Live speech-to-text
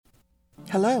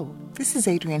Hello, this is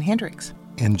Adrienne Hendricks.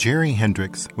 And Jerry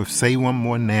Hendricks with Say One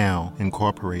More Now,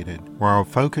 Incorporated, where our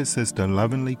focus is to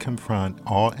lovingly confront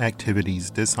all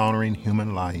activities dishonoring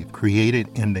human life created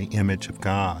in the image of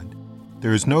God.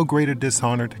 There is no greater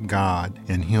dishonor to God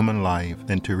in human life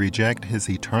than to reject His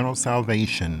eternal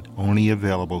salvation only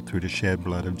available through the shed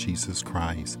blood of Jesus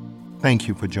Christ. Thank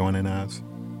you for joining us.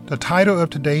 The title of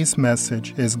today's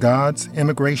message is God's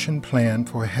Immigration Plan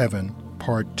for Heaven,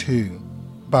 Part 2.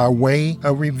 By way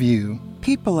of review,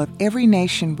 People of every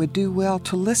nation would do well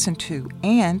to listen to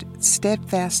and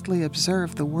steadfastly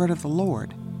observe the word of the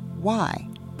Lord. Why?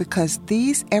 Because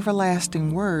these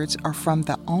everlasting words are from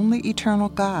the only eternal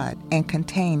God and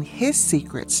contain His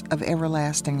secrets of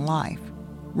everlasting life.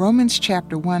 Romans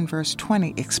chapter 1 verse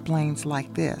 20 explains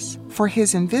like this: For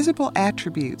His invisible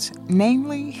attributes,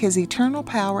 namely His eternal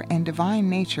power and divine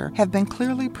nature, have been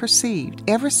clearly perceived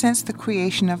ever since the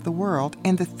creation of the world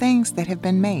and the things that have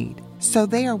been made, so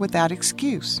they are without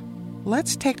excuse.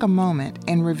 Let's take a moment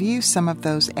and review some of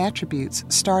those attributes,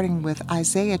 starting with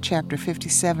Isaiah chapter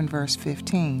 57 verse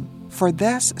 15. For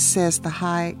thus says the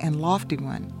high and lofty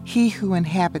one, He who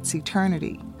inhabits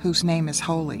eternity, whose name is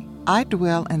holy. I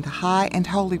dwell in the high and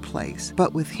holy place,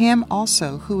 but with him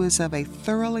also who is of a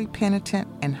thoroughly penitent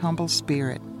and humble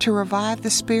spirit, to revive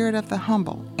the spirit of the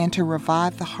humble, and to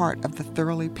revive the heart of the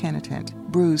thoroughly penitent,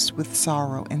 bruised with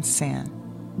sorrow and sin.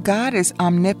 God is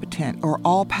omnipotent or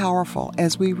all-powerful,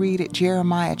 as we read at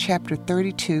Jeremiah chapter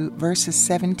 32, verses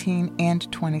 17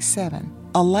 and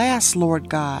 27. Alas, Lord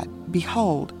God,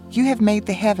 behold, you have made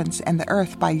the heavens and the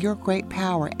earth by your great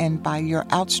power and by your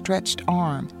outstretched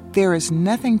arm. There is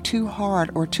nothing too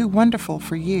hard or too wonderful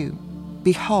for you.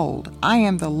 Behold, I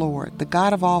am the Lord, the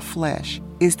God of all flesh.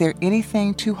 Is there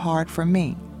anything too hard for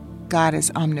me? God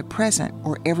is omnipresent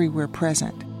or everywhere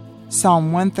present.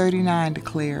 Psalm 139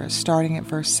 declares, starting at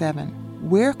verse 7,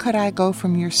 Where could I go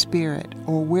from your spirit,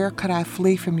 or where could I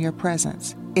flee from your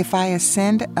presence? If I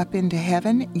ascend up into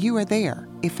heaven, you are there.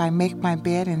 If I make my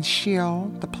bed in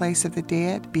Sheol, the place of the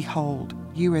dead, behold,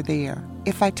 you are there.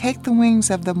 If I take the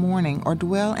wings of the morning, or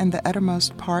dwell in the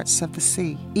uttermost parts of the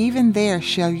sea, even there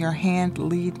shall your hand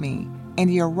lead me,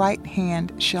 and your right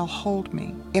hand shall hold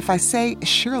me. If I say,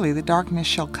 Surely the darkness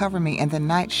shall cover me, and the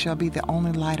night shall be the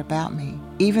only light about me,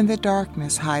 even the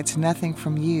darkness hides nothing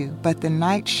from you, but the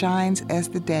night shines as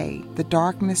the day. The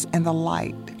darkness and the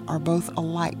light are both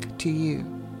alike to you.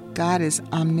 God is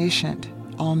omniscient,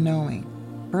 all-knowing.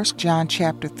 1 John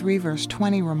chapter 3 verse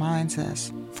 20 reminds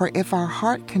us, For if our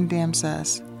heart condemns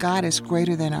us, God is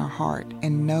greater than our heart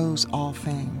and knows all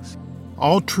things.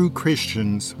 All true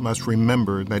Christians must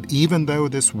remember that even though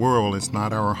this world is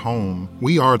not our home,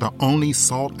 we are the only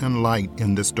salt and light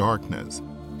in this darkness.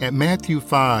 At Matthew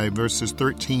 5, verses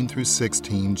 13 through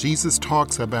 16, Jesus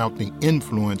talks about the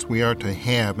influence we are to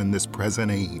have in this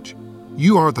present age.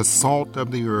 You are the salt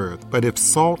of the earth, but if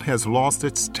salt has lost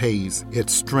its taste,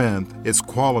 its strength, its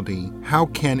quality, how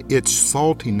can its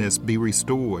saltiness be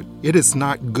restored? It is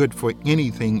not good for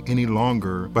anything any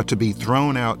longer, but to be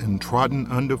thrown out and trodden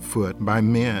underfoot by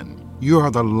men. You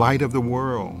are the light of the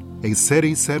world. A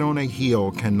city set on a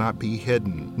hill cannot be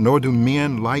hidden, nor do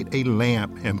men light a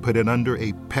lamp and put it under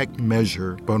a peck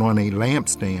measure, but on a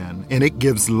lampstand, and it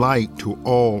gives light to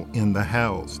all in the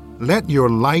house. Let your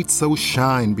light so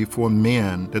shine before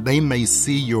men that they may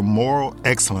see your moral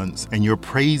excellence and your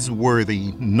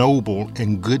praiseworthy, noble,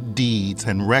 and good deeds,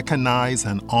 and recognize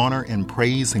and honor and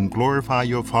praise and glorify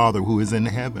your Father who is in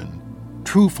heaven.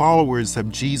 True followers of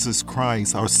Jesus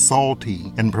Christ are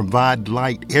salty and provide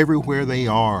light everywhere they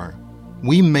are.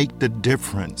 We make the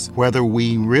difference, whether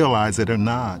we realize it or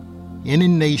not. Any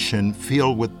nation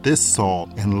filled with this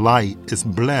salt and light is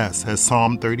blessed, as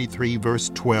Psalm 33 verse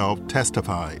 12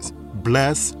 testifies.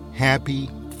 Blessed, happy,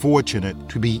 fortunate,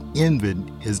 to be envied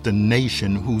is the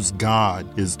nation whose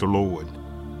God is the Lord.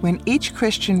 When each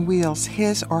Christian wields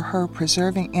his or her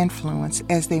preserving influence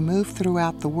as they move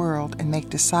throughout the world and make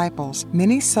disciples,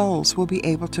 many souls will be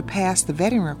able to pass the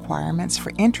vetting requirements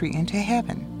for entry into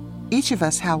heaven. Each of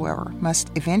us, however,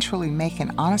 must eventually make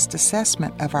an honest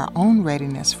assessment of our own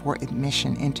readiness for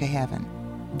admission into heaven.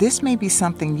 This may be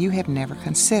something you have never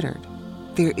considered.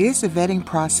 There is a vetting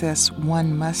process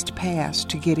one must pass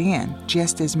to get in,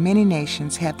 just as many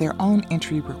nations have their own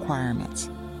entry requirements.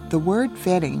 The word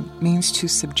vetting means to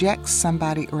subject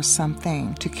somebody or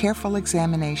something to careful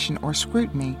examination or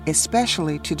scrutiny,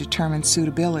 especially to determine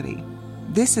suitability.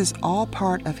 This is all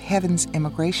part of heaven's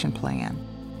immigration plan.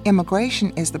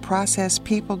 Immigration is the process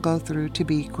people go through to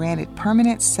be granted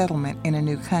permanent settlement in a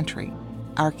new country.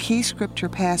 Our key scripture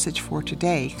passage for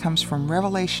today comes from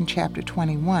Revelation chapter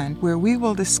 21, where we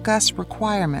will discuss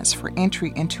requirements for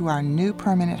entry into our new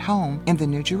permanent home in the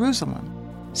New Jerusalem.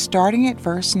 Starting at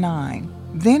verse 9,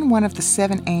 "Then one of the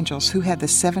 7 angels who had the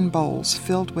 7 bowls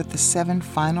filled with the 7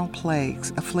 final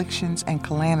plagues, afflictions, and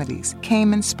calamities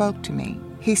came and spoke to me.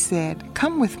 He said,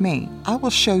 'Come with me, I will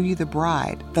show you the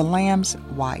bride, the Lamb's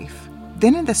wife.'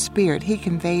 Then in the Spirit he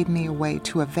conveyed me away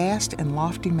to a vast and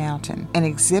lofty mountain, and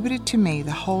exhibited to me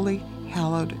the holy,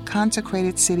 hallowed,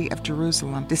 consecrated city of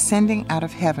Jerusalem, descending out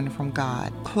of heaven from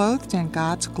God, clothed in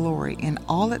God's glory in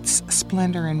all its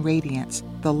splendor and radiance.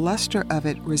 The luster of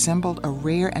it resembled a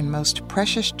rare and most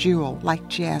precious jewel, like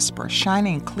jasper,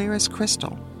 shining clear as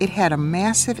crystal. It had a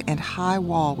massive and high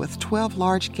wall with 12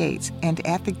 large gates, and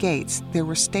at the gates there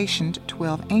were stationed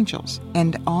 12 angels.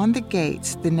 And on the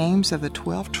gates the names of the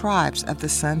 12 tribes of the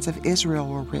sons of Israel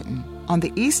were written. On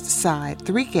the east side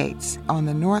 3 gates, on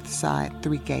the north side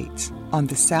 3 gates, on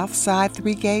the south side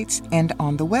 3 gates, and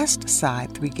on the west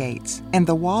side 3 gates. And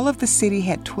the wall of the city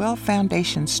had 12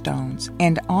 foundation stones,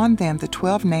 and on them the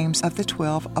 12 names of the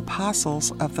 12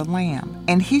 apostles of the Lamb.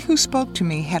 And he who spoke to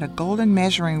me had a golden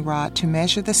measuring rod to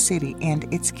measure the city and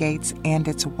its gates and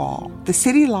its wall. The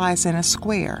city lies in a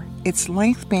square, its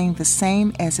length being the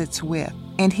same as its width.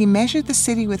 And he measured the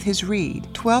city with his reed,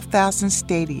 12,000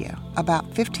 stadia,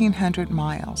 about 1,500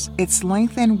 miles. Its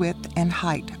length and width and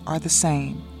height are the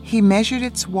same. He measured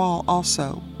its wall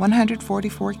also,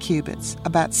 144 cubits,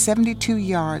 about 72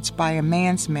 yards by a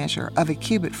man's measure of a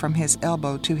cubit from his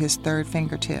elbow to his 3rd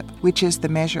fingertip, which is the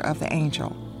measure of the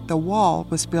angel. The wall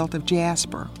was built of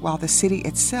jasper, while the city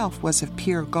itself was of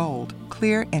pure gold,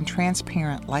 clear and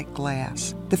transparent like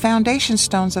glass. The foundation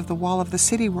stones of the wall of the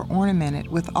city were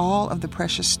ornamented with all of the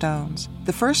precious stones.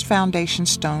 The first foundation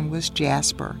stone was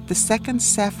jasper, the second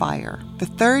sapphire, the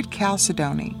 3rd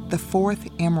chalcedony, the 4th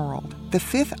emerald, the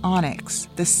 5th onyx,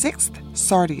 the 6th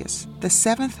sardius, the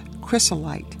 7th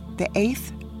chrysolite, the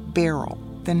 8th beryl,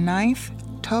 the 9th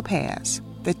topaz,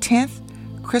 the 10th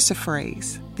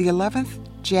chrysoprase, the 11th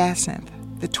jacinth,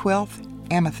 the 12th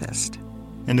amethyst.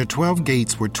 And the 12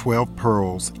 gates were 12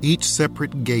 pearls, each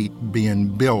separate gate being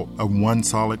built of one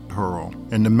solid pearl.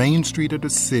 And the main street of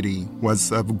the city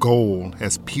was of gold,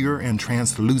 as pure and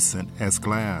translucent as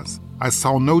glass. I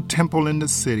saw no temple in the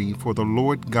city, for the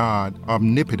Lord God,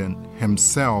 omnipotent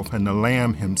himself, and the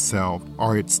Lamb himself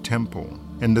are its temple.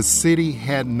 And the city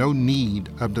had no need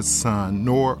of the sun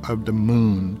nor of the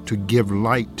moon to give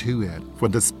light to it, for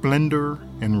the splendor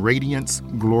and radiance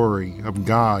glory of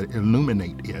God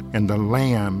illuminate it, and the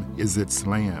Lamb is its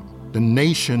lamp. The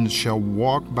nations shall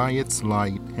walk by its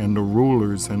light, and the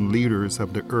rulers and leaders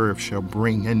of the earth shall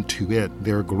bring into it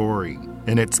their glory.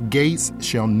 And its gates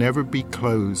shall never be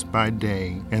closed by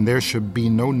day, and there shall be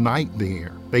no night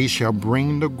there. They shall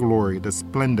bring the glory, the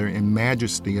splendor, and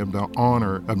majesty of the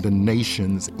honor of the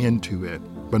nations into it.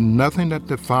 But nothing that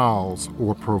defiles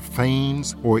or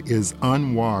profanes or is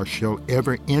unwashed shall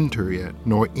ever enter it,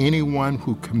 nor anyone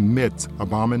who commits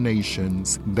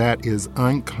abominations, that is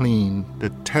unclean,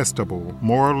 detestable,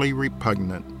 morally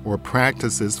repugnant, or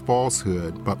practices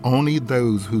falsehood, but only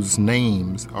those whose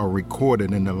names are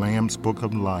recorded in the Lamb's Book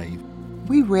of Life.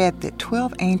 We read that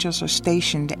 12 angels are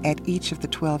stationed at each of the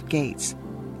 12 gates.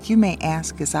 You may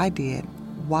ask, as I did,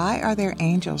 why are there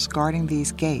angels guarding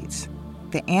these gates?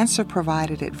 The answer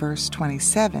provided at verse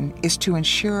 27 is to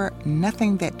ensure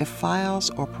nothing that defiles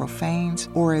or profanes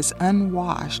or is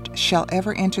unwashed shall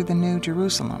ever enter the New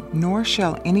Jerusalem, nor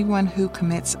shall anyone who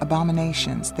commits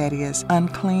abominations, that is,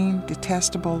 unclean,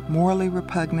 detestable, morally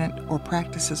repugnant, or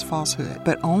practices falsehood,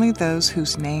 but only those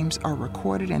whose names are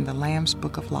recorded in the Lamb's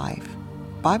Book of Life.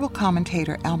 Bible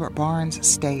commentator Albert Barnes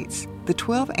states, "The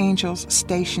 12 angels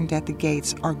stationed at the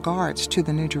gates are guards to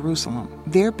the New Jerusalem.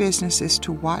 Their business is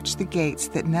to watch the gates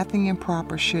that nothing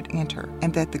improper should enter,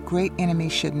 and that the great enemy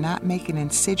should not make an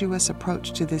insidious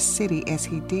approach to this city as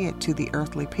he did to the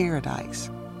earthly paradise."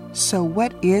 So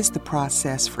what is the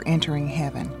process for entering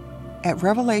heaven? At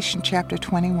Revelation chapter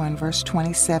 21, verse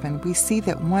 27, we see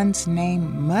that one's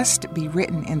name must be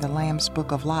written in the Lamb's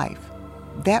Book of Life.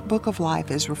 That book of life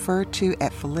is referred to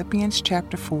at Philippians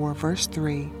chapter 4, verse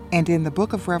 3, and in the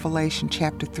book of Revelation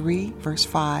chapter 3, verse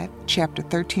 5, chapter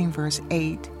 13, verse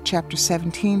 8, chapter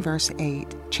 17, verse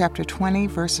 8, chapter 20,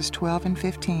 verses 12 and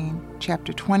 15,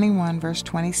 chapter 21, verse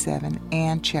 27,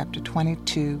 and chapter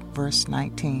 22, verse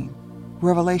 19.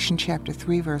 Revelation chapter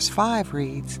 3, verse 5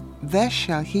 reads, "Thus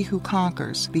shall he who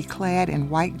conquers be clad in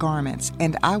white garments,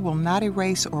 and I will not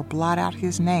erase or blot out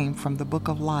his name from the book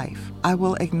of life. I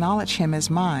will acknowledge him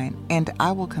as mine, and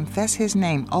I will confess his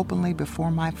name openly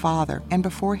before my Father and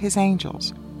before his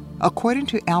angels." According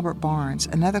to Albert Barnes,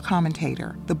 another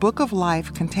commentator, the Book of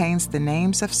Life contains the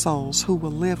names of souls who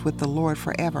will live with the Lord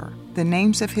forever. The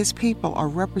names of His people are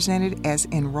represented as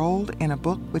enrolled in a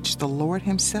book which the Lord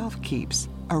Himself keeps,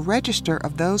 a register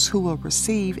of those who will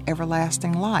receive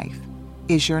everlasting life.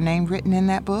 Is your name written in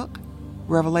that book?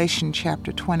 Revelation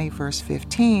chapter 20, verse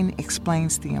 15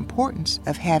 explains the importance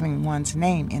of having one's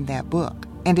name in that book.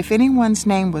 And if anyone's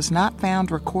name was not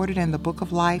found recorded in the book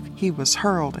of life, he was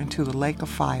hurled into the lake of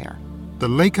fire. The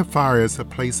lake of fire is a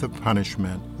place of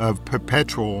punishment, of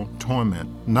perpetual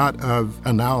torment, not of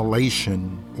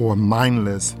annihilation or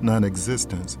mindless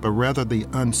non-existence, but rather the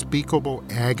unspeakable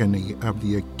agony of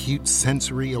the acute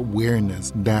sensory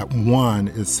awareness that one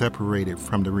is separated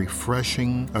from the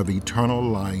refreshing of eternal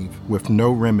life with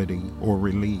no remedy or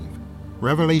relief.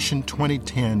 Revelation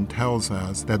 20:10 tells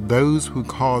us that those who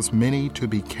cause many to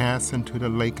be cast into the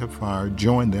lake of fire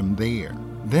join them there.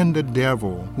 Then the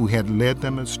devil, who had led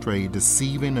them astray,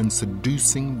 deceiving and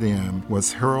seducing them,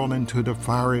 was hurled into the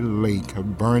fiery lake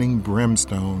of burning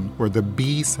brimstone, where the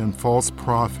beast and false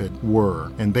prophet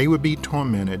were, and they would be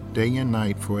tormented day and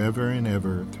night forever and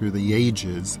ever through the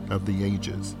ages of the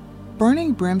ages.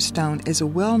 Burning brimstone is a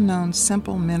well-known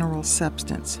simple mineral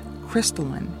substance,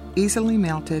 crystalline, easily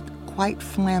melted, quite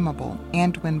flammable,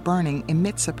 and when burning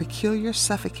emits a peculiar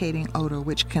suffocating odor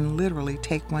which can literally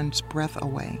take one's breath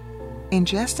away.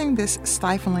 Ingesting this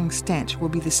stifling stench will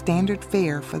be the standard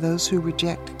fare for those who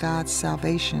reject God's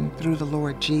salvation through the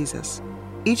Lord Jesus.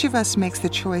 Each of us makes the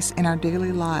choice in our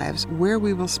daily lives where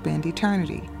we will spend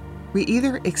eternity. We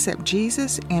either accept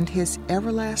Jesus and His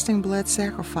everlasting blood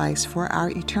sacrifice for our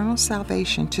eternal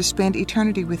salvation to spend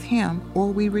eternity with Him, or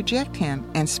we reject Him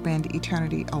and spend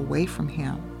eternity away from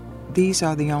Him. These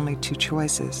are the only two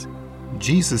choices.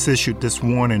 Jesus issued this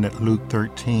warning at Luke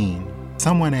 13.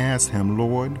 Someone asked Him,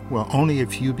 "Lord, will only a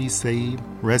few be saved,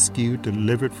 rescued,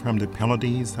 delivered from the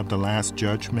penalties of the last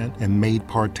judgment, and made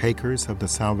partakers of the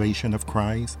salvation of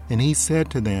Christ?" And He said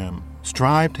to them,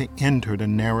 "Strive to enter the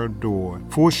narrow door,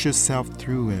 force yourself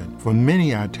through it, for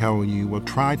many, I tell you, will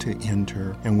try to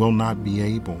enter and will not be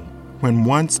able." When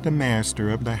once the master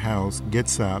of the house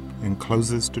gets up and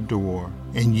closes the door,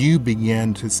 and you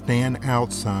begin to stand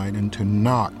outside and to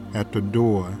knock at the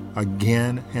door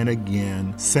again and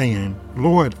again, saying,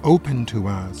 "Lord, open to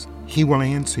us," He will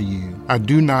answer you, "I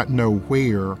do not know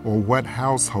where or what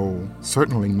household,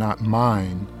 certainly not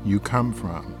mine, you come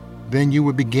from." Then you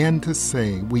will begin to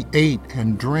say, "We ate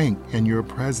and drank in your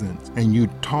presence, and you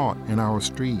taught in our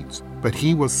streets." But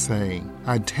He will say,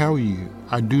 "I tell you,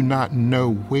 I do not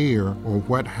know where or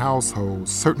what household,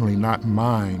 certainly not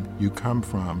mine, you come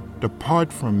from.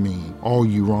 Depart from me, all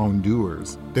you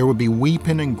wrongdoers." There will be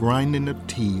weeping and grinding of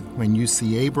teeth when you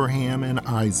see Abraham and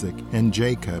Isaac and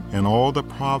Jacob and all the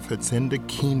prophets in the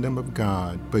kingdom of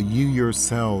God, but you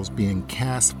yourselves being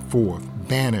cast forth,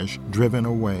 banished, driven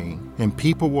away. And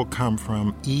people will come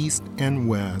from east and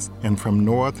west and from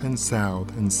north and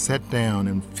south and sit down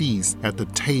and feast at the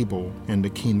table in the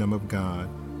kingdom of God.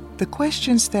 The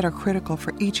questions that are critical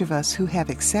for each of us who have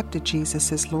accepted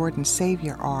Jesus as Lord and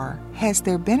Savior are, has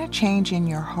there been a change in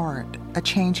your heart, a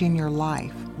change in your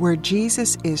life, where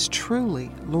Jesus is truly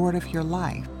Lord of your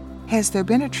life? Has there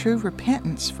been a true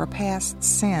repentance for past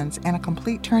sins and a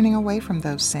complete turning away from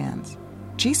those sins?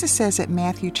 Jesus says at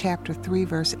Matthew chapter 3,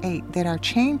 verse 8, that our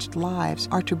changed lives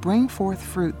are to bring forth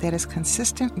fruit that is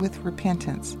consistent with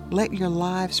repentance. Let your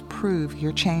lives prove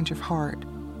your change of heart.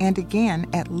 And again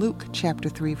at Luke chapter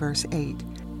 3, verse 8,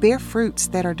 bear fruits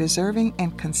that are deserving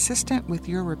and consistent with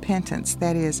your repentance,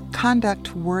 that is,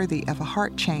 conduct worthy of a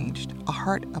heart changed, a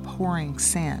heart abhorring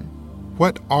sin.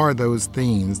 What are those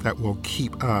things that will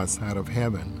keep us out of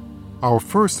heaven? Our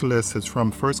first list is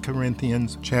from 1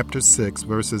 Corinthians chapter 6,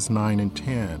 verses 9 and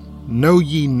 10. Know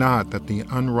ye not that the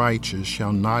unrighteous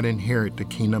shall not inherit the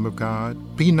kingdom of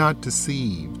God? Be not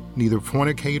deceived. Neither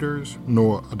fornicators,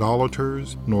 nor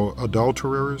idolaters, nor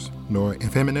adulterers, nor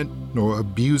effeminate, nor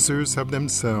abusers of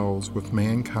themselves with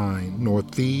mankind, nor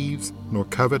thieves, nor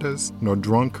covetous, nor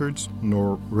drunkards,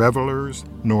 nor revelers,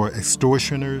 nor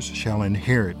extortioners shall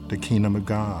inherit the kingdom of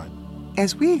God.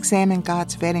 As we examine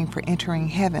God's vetting for entering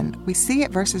heaven, we see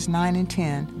at verses 9 and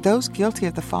 10, those guilty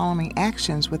of the following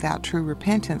actions without true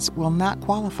repentance will not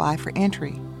qualify for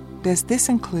entry. Does this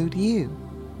include you?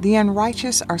 The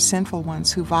unrighteous are sinful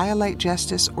ones who violate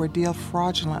justice or deal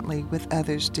fraudulently with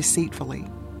others deceitfully.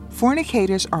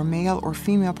 Fornicators are male or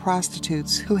female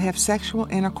prostitutes who have sexual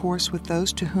intercourse with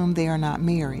those to whom they are not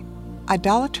married.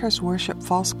 Idolaters worship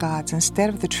false gods instead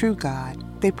of the true God.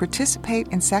 They participate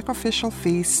in sacrificial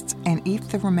feasts and eat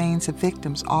the remains of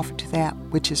victims offered to that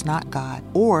which is not God,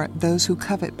 or those who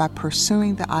covet by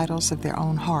pursuing the idols of their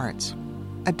own hearts.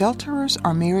 Adulterers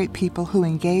are married people who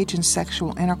engage in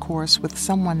sexual intercourse with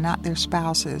someone not their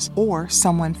spouses or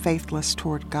someone faithless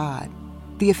toward God.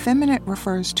 The effeminate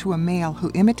refers to a male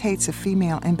who imitates a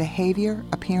female in behavior,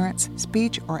 appearance,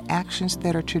 speech, or actions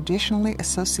that are traditionally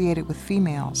associated with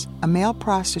females, a male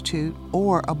prostitute,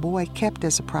 or a boy kept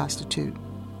as a prostitute.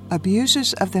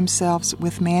 Abusers of themselves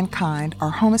with mankind are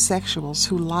homosexuals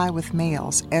who lie with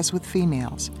males as with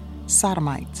females,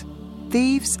 sodomites.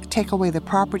 Thieves take away the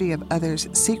property of others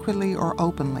secretly or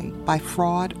openly, by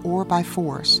fraud or by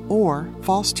force, or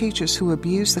false teachers who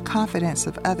abuse the confidence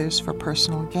of others for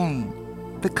personal gain.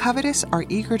 The covetous are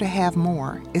eager to have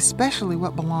more, especially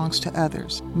what belongs to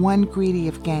others, one greedy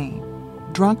of gain.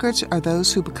 Drunkards are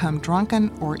those who become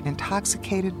drunken or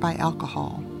intoxicated by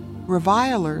alcohol.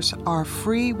 Revilers are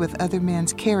free with other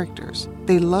men's characters.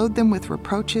 They load them with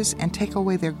reproaches and take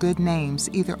away their good names,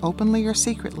 either openly or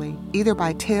secretly, either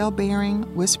by tale-bearing,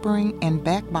 whispering, and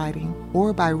backbiting,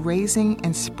 or by raising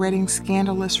and spreading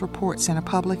scandalous reports in a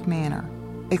public manner.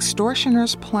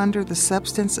 Extortioners plunder the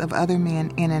substance of other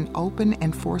men in an open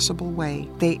and forcible way.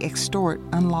 They extort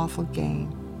unlawful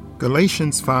gain.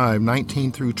 Galatians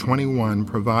 5:19 through 21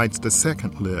 provides the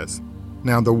second list.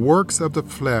 Now the works of the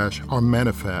flesh are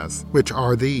manifest, which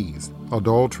are these: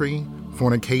 adultery,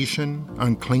 fornication,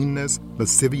 uncleanness,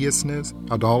 lasciviousness,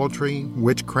 idolatry,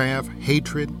 witchcraft,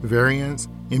 hatred, variance,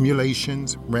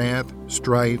 emulations, wrath,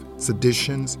 strife,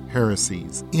 seditions,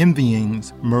 heresies,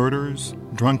 envyings, murders,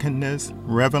 drunkenness,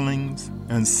 revellings,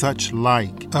 and such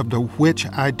like, of the which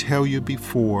I tell you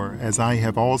before, as I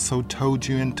have also told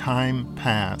you in time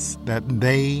past, that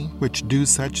they which do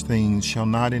such things shall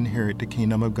not inherit the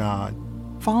kingdom of God.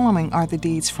 Following are the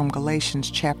deeds from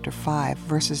Galatians chapter 5,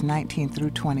 verses 19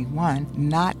 through 21,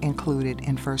 not included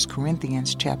in 1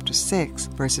 Corinthians chapter 6,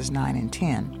 verses 9 and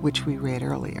 10, which we read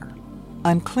earlier.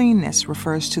 Uncleanness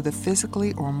refers to the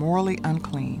physically or morally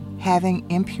unclean, having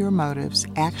impure motives,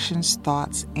 actions,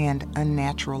 thoughts, and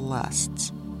unnatural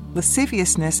lusts.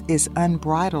 Lasciviousness is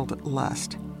unbridled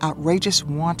lust, outrageous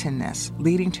wantonness,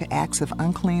 leading to acts of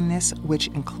uncleanness which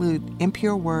include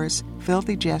impure words,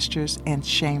 filthy gestures, and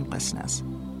shamelessness.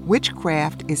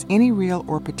 Witchcraft is any real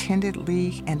or pretended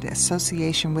league and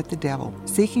association with the devil,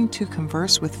 seeking to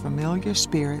converse with familiar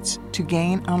spirits, to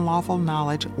gain unlawful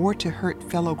knowledge, or to hurt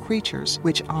fellow creatures,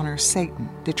 which honors Satan,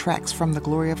 detracts from the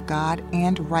glory of God,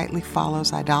 and rightly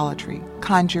follows idolatry,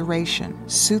 conjuration,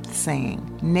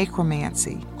 soothsaying,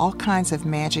 necromancy, all kinds of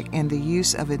magic, and the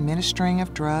use of administering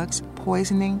of drugs,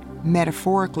 poisoning,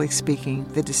 metaphorically speaking,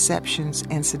 the deceptions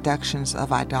and seductions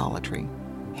of idolatry.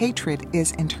 Hatred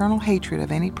is internal hatred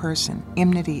of any person,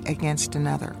 enmity against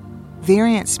another.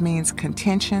 Variance means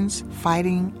contentions,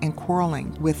 fighting, and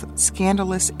quarreling with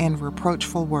scandalous and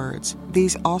reproachful words.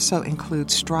 These also include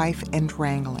strife and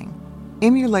wrangling.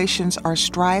 Emulations are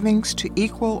strivings to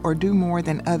equal or do more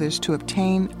than others to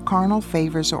obtain carnal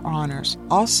favors or honors,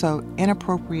 also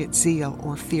inappropriate zeal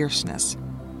or fierceness.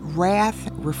 Wrath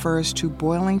refers to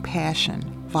boiling passion,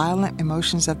 violent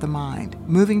emotions of the mind,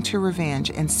 moving to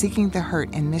revenge and seeking the hurt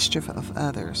and mischief of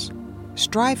others.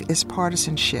 Strife is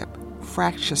partisanship,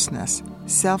 fractiousness,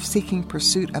 self-seeking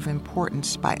pursuit of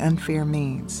importance by unfair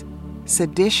means.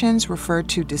 Seditions refer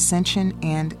to dissension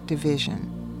and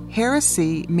division.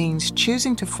 Heresy means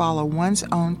choosing to follow one's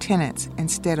own tenets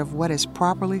instead of what is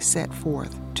properly set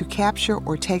forth, to capture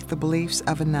or take the beliefs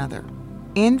of another.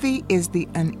 Envy is the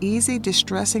uneasy,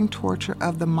 distressing torture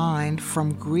of the mind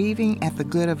from grieving at the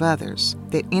good of others,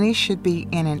 that any should be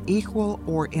in an equal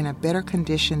or in a better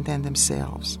condition than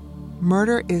themselves.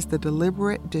 Murder is the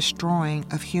deliberate destroying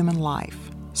of human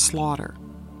life, slaughter.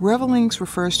 Revellings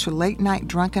refers to late-night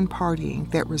drunken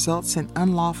partying that results in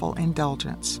unlawful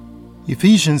indulgence.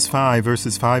 Ephesians 5,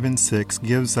 verses 5 and 6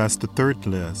 gives us the third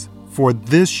list. For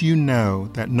this you know,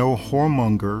 that no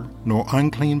whoremonger, nor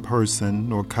unclean person,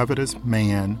 nor covetous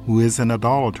man, who is an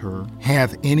idolater,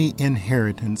 hath any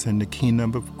inheritance in the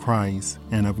kingdom of Christ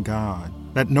and of God.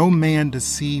 Let no man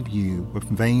deceive you with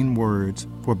vain words,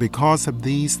 for because of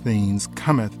these things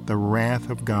cometh the wrath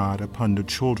of God upon the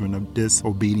children of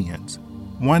disobedience.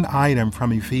 One item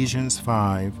from Ephesians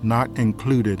 5 not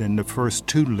included in the first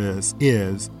two lists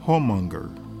is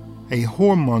whoremonger. A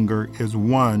whoremonger is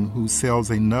one who sells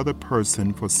another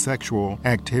person for sexual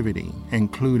activity,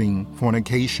 including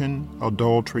fornication,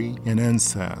 adultery, and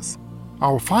incest.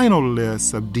 Our final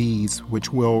list of deeds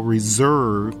which will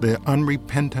reserve the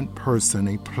unrepentant person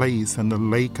a place in the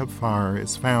lake of fire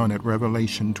is found at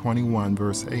Revelation 21,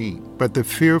 verse 8. But the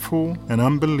fearful and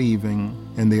unbelieving,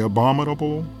 and the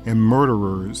abominable, and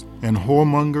murderers, and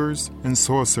whoremongers, and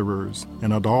sorcerers,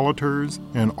 and idolaters,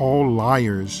 and all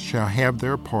liars shall have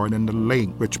their part in the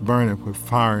lake which burneth with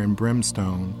fire and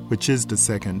brimstone, which is the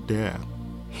second death.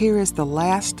 Here is the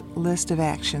last list of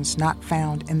actions not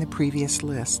found in the previous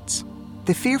lists.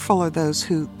 The fearful are those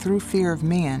who, through fear of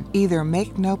men, either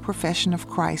make no profession of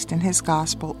Christ and His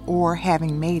gospel, or,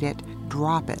 having made it,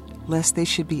 drop it, lest they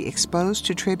should be exposed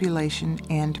to tribulation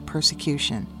and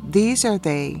persecution. These are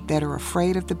they that are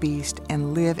afraid of the beast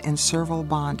and live in servile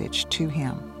bondage to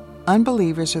him.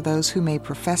 Unbelievers are those who may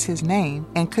profess His name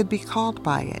and could be called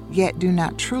by it, yet do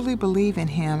not truly believe in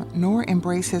Him nor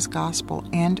embrace His gospel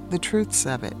and the truths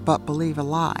of it, but believe a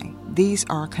lie. These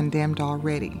are condemned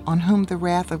already, on whom the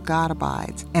wrath of God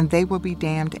abides, and they will be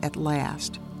damned at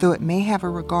last, though it may have a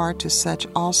regard to such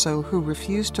also who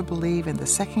refuse to believe in the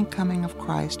second coming of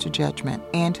Christ to judgment,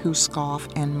 and who scoff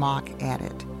and mock at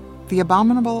it. The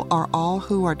abominable are all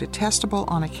who are detestable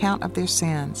on account of their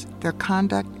sins. Their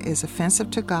conduct is offensive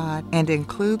to God and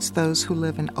includes those who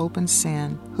live in open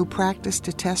sin, who practice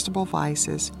detestable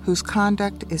vices, whose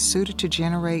conduct is suited to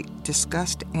generate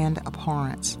disgust and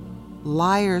abhorrence.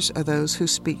 Liars are those who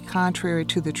speak contrary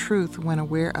to the truth when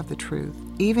aware of the truth.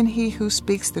 Even he who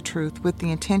speaks the truth with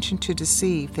the intention to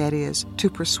deceive, that is, to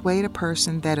persuade a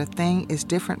person that a thing is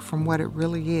different from what it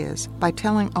really is, by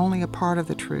telling only a part of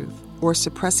the truth, or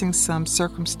suppressing some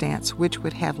circumstance which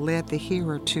would have led the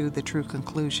hearer to the true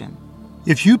conclusion.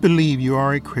 If you believe you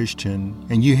are a Christian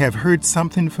and you have heard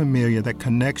something familiar that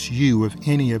connects you with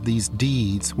any of these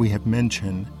deeds we have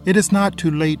mentioned, it is not too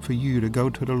late for you to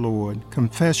go to the Lord,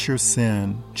 confess your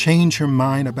sin, change your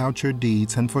mind about your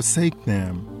deeds, and forsake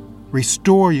them.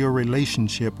 Restore your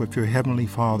relationship with your Heavenly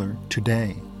Father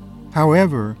today.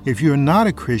 However, if you're not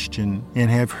a Christian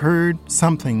and have heard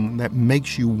something that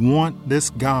makes you want this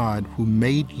God who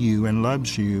made you and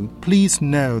loves you, please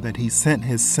know that He sent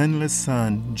His sinless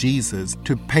Son, Jesus,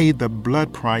 to pay the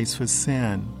blood price for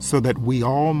sin, so that we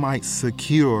all might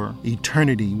secure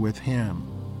eternity with Him.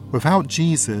 Without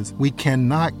Jesus, we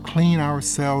cannot clean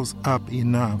ourselves up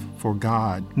enough for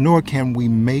God, nor can we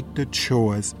make the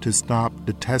choice to stop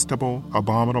detestable,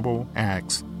 abominable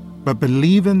acts. But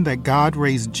believing that God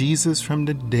raised Jesus from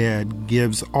the dead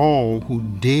gives all who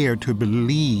dare to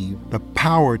believe the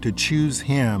power to choose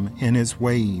Him in His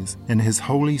ways, and His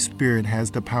Holy Spirit has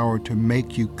the power to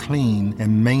make you clean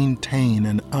and maintain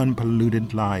an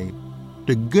unpolluted life.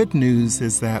 The good news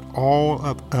is that all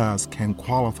of us can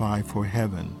qualify for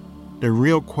heaven. The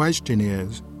real question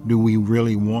is, do we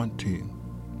really want to?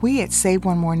 We at Save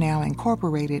One More Now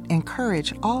Incorporated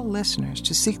encourage all listeners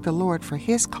to seek the Lord for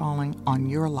His calling on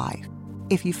your life.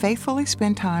 If you faithfully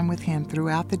spend time with Him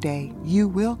throughout the day, you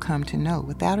will come to know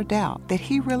without a doubt that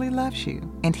He really loves you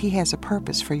and He has a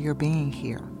purpose for your being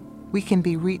here. We can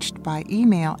be reached by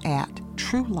email at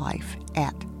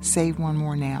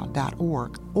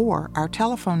truelife@saveonemorenow.org or our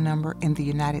telephone number in the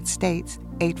United States,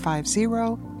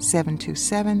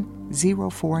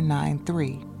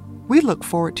 850-727-0493. We look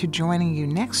forward to joining you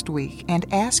next week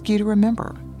and ask you to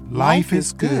remember, Life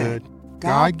is good.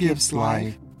 God gives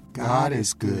life. God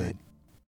is good.